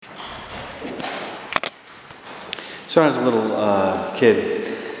So when I was a little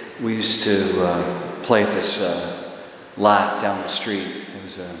kid, we used to play at this lot down the street. It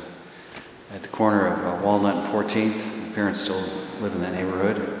was at the corner of Walnut and 14th. My parents still live in that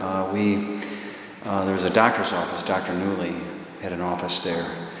neighborhood. There was a doctor's office. Dr. Newley had an office there.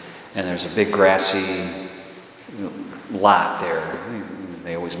 And there's a big grassy lot there.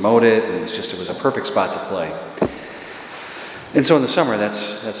 They always mowed it, and it was a perfect spot to play. And so in the summer,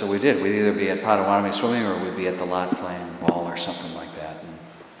 that's what we did. We'd either be at Potawatomi swimming, or we'd be at the lot playing ball or something like that.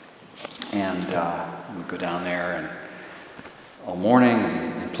 And we'd go down there and all morning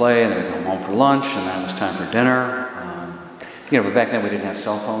and play, and then we'd come home for lunch, and then it was time for dinner. But back then we didn't have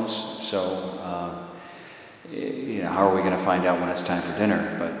cell phones, so how are we going to find out when it's time for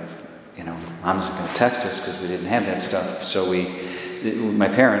dinner? But Mom wasn't going to text us because we didn't have that stuff. So my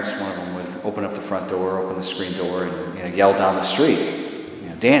parents, one of them would open up the front door, open the screen door, and yell down the street,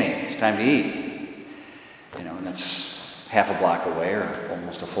 "Danny, it's time to eat." And that's half a block away, or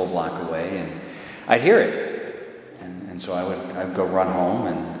almost a full block away, and I'd hear it, and so I would go run home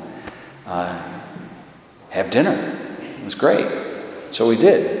and have dinner. It was great. So we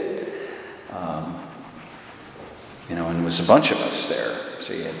did. And it was a bunch of us there.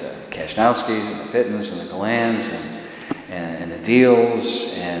 So you had the Kashnowskis and the Pittons and the Galans and the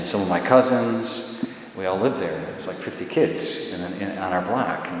Deals and some of my cousins. We all lived there. It was like 50 kids on our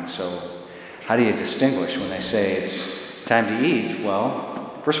block. And so how do you distinguish when they say it's time to eat?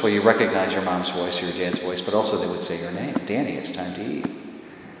 Well, first of all, you recognize your mom's voice or your dad's voice, but also they would say your name. "Danny, it's time to eat."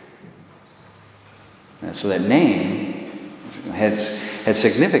 And so that name had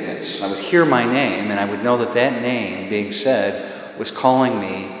significance. I would hear my name, and I would know that name being said was calling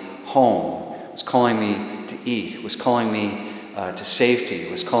me home, was calling me to eat, was calling me to safety,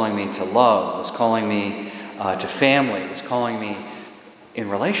 was calling me to love, was calling me to family, was calling me in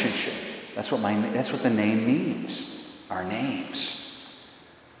relationship. That's what the name means. Our names.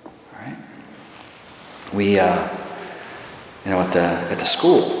 All right. We, at the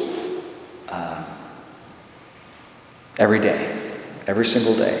school, every day, every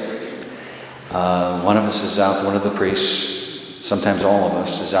single day, one of us is out. One of the priests, sometimes all of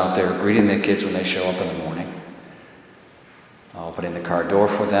us, is out there greeting the kids when they show up in the morning, opening the car door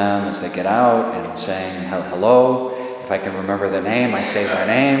for them as they get out, and saying hello. If I can remember their name, I say their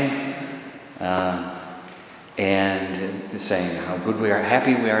name, and saying how good we are,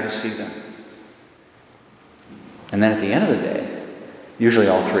 happy we are to see them. And then at the end of the day, usually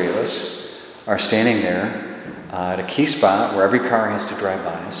all three of us are standing there at a key spot where every car has to drive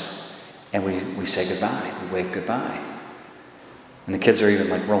by us, and we say goodbye, we wave goodbye. And the kids are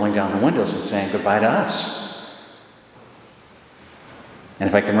even rolling down the windows and saying goodbye to us. And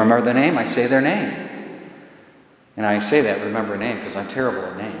if I can remember their name, I say their name. And I say that, remember a name, because I'm terrible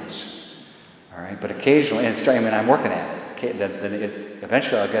at names. All right, but occasionally, I'm working at it.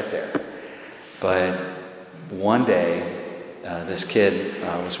 Eventually I'll get there. But one day, this kid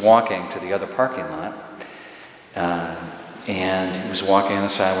was walking to the other parking lot, and he was walking on the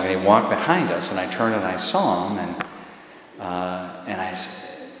sidewalk, and he walked behind us, and I turned and I saw him, and I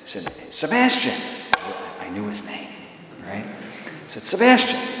said, "Sebastian." I knew his name, right? I said,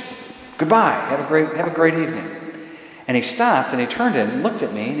 "Sebastian, goodbye, have a great evening." And he stopped, and he turned and looked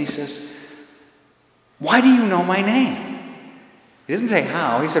at me, and he says, "Why do you know my name?" He doesn't say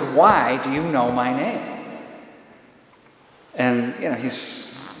how, he said, "Why do you know my name?" And,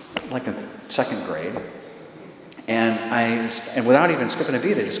 he's like in second grade. And without even skipping a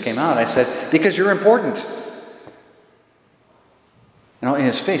beat, it just came out. I said, "Because you're important." And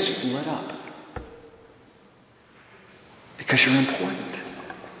his face just lit up. "Because you're important.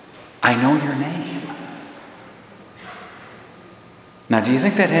 I know your name." Now, do you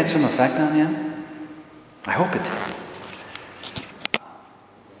think that had some effect on him? I hope it did.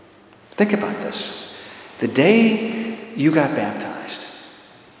 Think about this. The day you got baptized,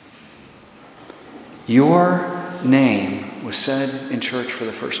 your name was said in church for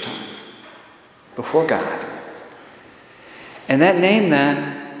the first time before God. And that name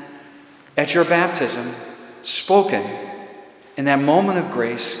then, at your baptism, spoken in that moment of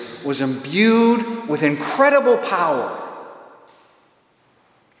grace, was imbued with incredible power.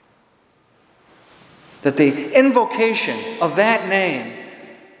 That the invocation of that name,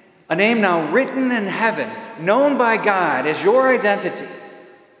 a name now written in heaven, known by God as your identity,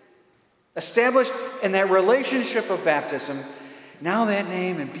 established in that relationship of baptism, now that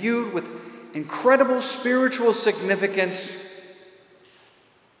name imbued with incredible spiritual significance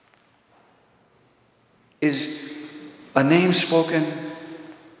is a name spoken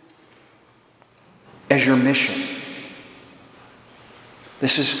as your mission.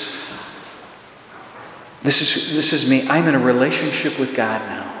 This is This is me. I'm in a relationship with God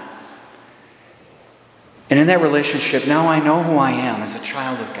now. And in that relationship, now I know who I am as a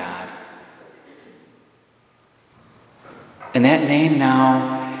child of God. And that name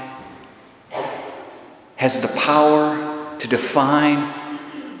now has the power to define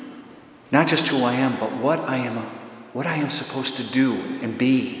not just who I am, but what I am supposed to do and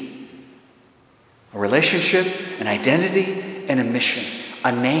be. A relationship, an identity, and a mission.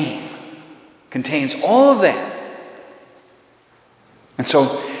 A name contains all of that. And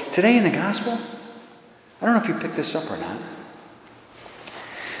so today in the gospel, I don't know if you picked this up or not.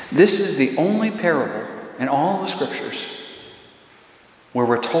 This is the only parable in all the scriptures where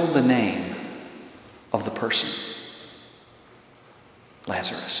we're told the name of the person.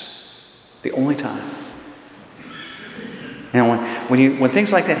 Lazarus. The only time. And when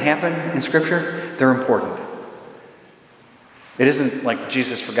things like that happen in Scripture, they're important. It isn't like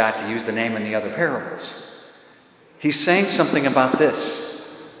Jesus forgot to use the name in the other parables. He's saying something about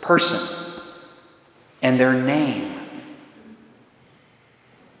this person and their name.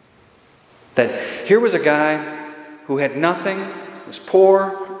 That here was a guy who had nothing, was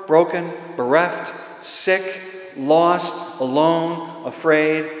poor, broken, bereft, sick, lost, alone,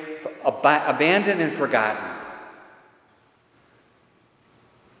 afraid, abandoned and forgotten.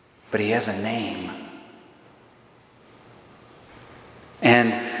 But he has a name.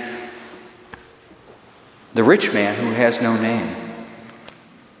 And the rich man who has no name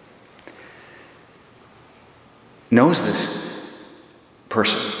knows this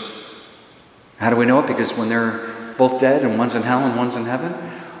person. How do we know it? Because when they're both dead and one's in hell and one's in heaven,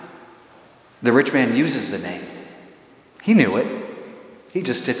 the rich man uses the name. He knew it. He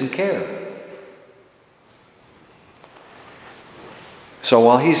just didn't care. So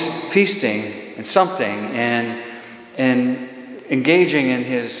while he's feasting and something and engaging in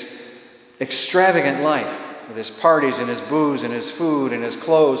his extravagant life with his parties and his booze and his food and his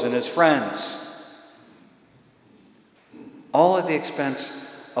clothes and his friends, all at the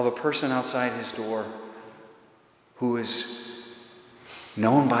expense of a person outside his door who is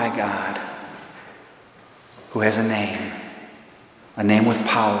known by God, who has a name with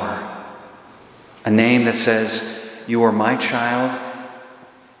power, a name that says, you are my child,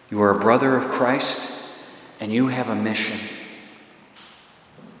 you are a brother of Christ, and you have a mission.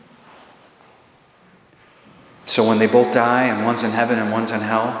 So when they both die and one's in heaven and one's in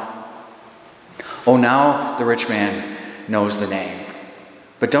hell, now the rich man knows the name.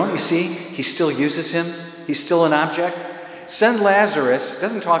 But don't you see, he still uses him. He's still an object. Send Lazarus,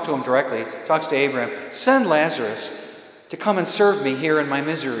 doesn't talk to him directly, talks to Abraham. Send Lazarus to come and serve me here in my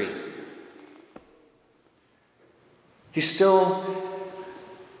misery. He still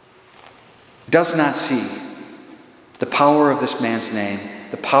does not see the power of this man's name,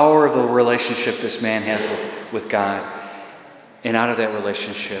 the power of the relationship this man has with God, and out of that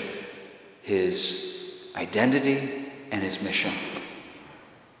relationship, his identity and his mission.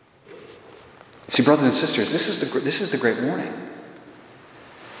 See, brothers and sisters, this is the great warning.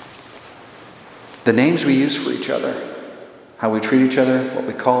 The names we use for each other, how we treat each other, what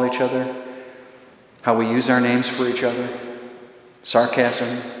we call each other, how we use our names for each other,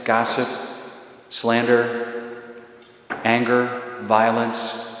 sarcasm, gossip, slander, anger,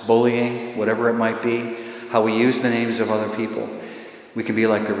 violence, bullying, whatever it might be, how we use the names of other people, we can be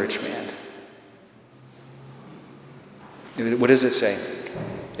like the rich man. What does it say?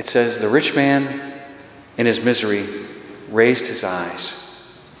 It says, the rich man in his misery raised his eyes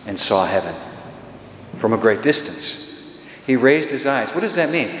and saw heaven from a great distance. He raised his eyes. What does that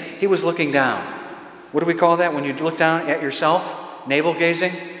mean? He was looking down. What do we call that when you look down at yourself? Navel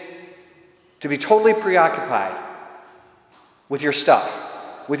gazing? To be totally preoccupied with your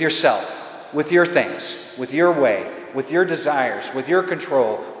stuff, with yourself, with your things, with your way, with your desires, with your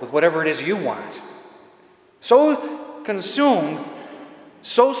control, with whatever it is you want. So consumed,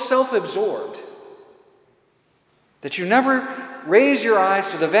 so self-absorbed, that you never raise your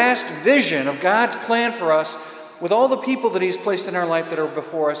eyes to the vast vision of God's plan for us with all the people that He's placed in our life that are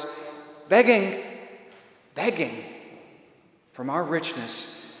before us, begging from our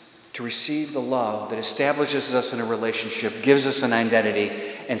richness to receive the love that establishes us in a relationship, gives us an identity,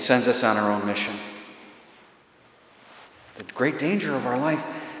 and sends us on our own mission. The great danger of our life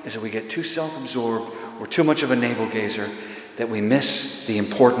is that we get too self-absorbed or too much of a navel-gazer, that we miss the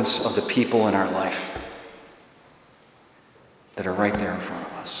importance of the people in our life that are right there in front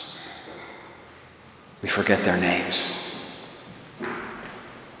of us. We forget their names.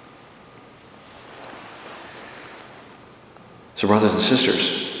 So, brothers and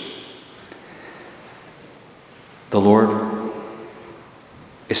sisters, the Lord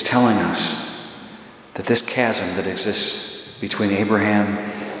is telling us that this chasm that exists between Abraham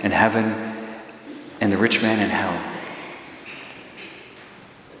and heaven and the rich man in hell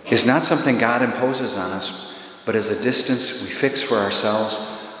is not something God imposes on us, but is a distance we fix for ourselves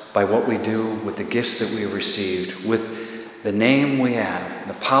by what we do with the gifts that we have received, with the name we have,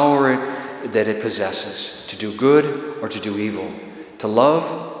 the power that it possesses to do good or to do evil, to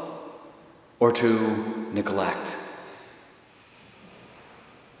love or to neglect.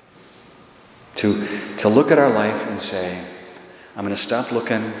 To look at our life and say, I'm going to stop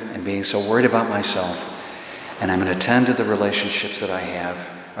looking and being so worried about myself, and I'm going to tend to the relationships that I have.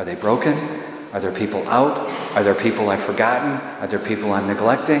 Are they broken? Are there people out? Are there people I've forgotten? Are there people I'm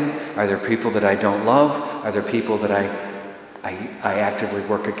neglecting? Are there people that I don't love? Are there people that I actively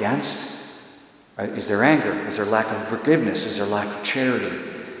work against? Is there anger? Is there lack of forgiveness? Is there lack of charity?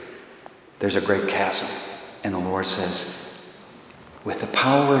 There's a great chasm. And the Lord says, with the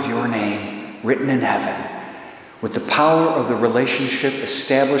power of your name written in heaven, with the power of the relationship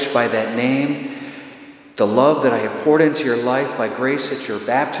established by that name, the love that I have poured into your life by grace at your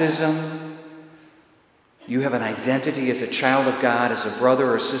baptism, you have an identity as a child of God, as a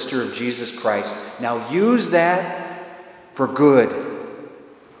brother or sister of Jesus Christ. Now use that for good,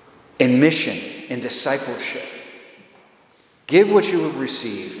 in mission, in discipleship. Give what you have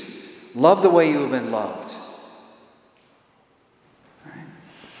received. Love the way you have been loved. All right?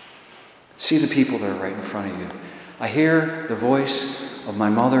 See the people that are right in front of you. I hear the voice of my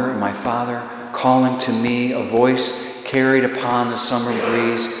mother and my father calling to me, a voice carried upon the summer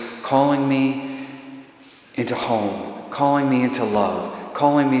breeze, calling me into home, calling me into love,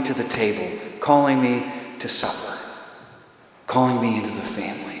 calling me to the table, calling me to supper, calling me into the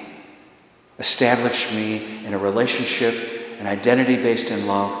family. Establish me in a relationship, an identity based in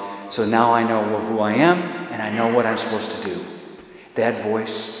love, so now I know who I am and I know what I'm supposed to do. That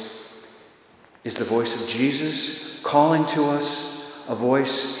voice is the voice of Jesus calling to us, a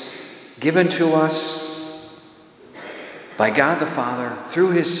voice given to us by God the Father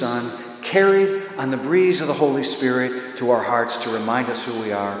through His Son, carried on the breeze of the Holy Spirit to our hearts to remind us who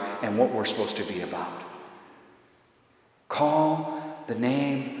we are and what we're supposed to be about. Call the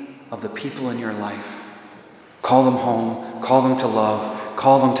name of the people in your life. Call them home. Call them to love.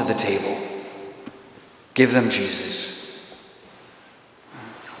 Call them to the table. Give them Jesus.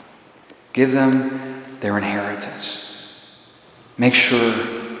 Give them their inheritance. Make sure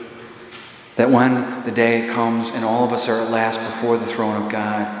that when the day comes and all of us are at last before the throne of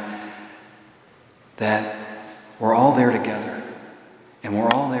God, that we're all there together. And we're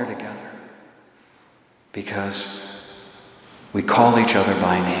all there together because we called each other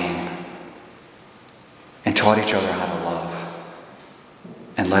by name and taught each other how to love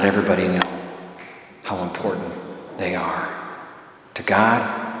and let everybody know how important they are to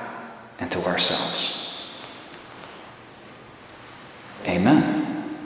God and to ourselves. Amen.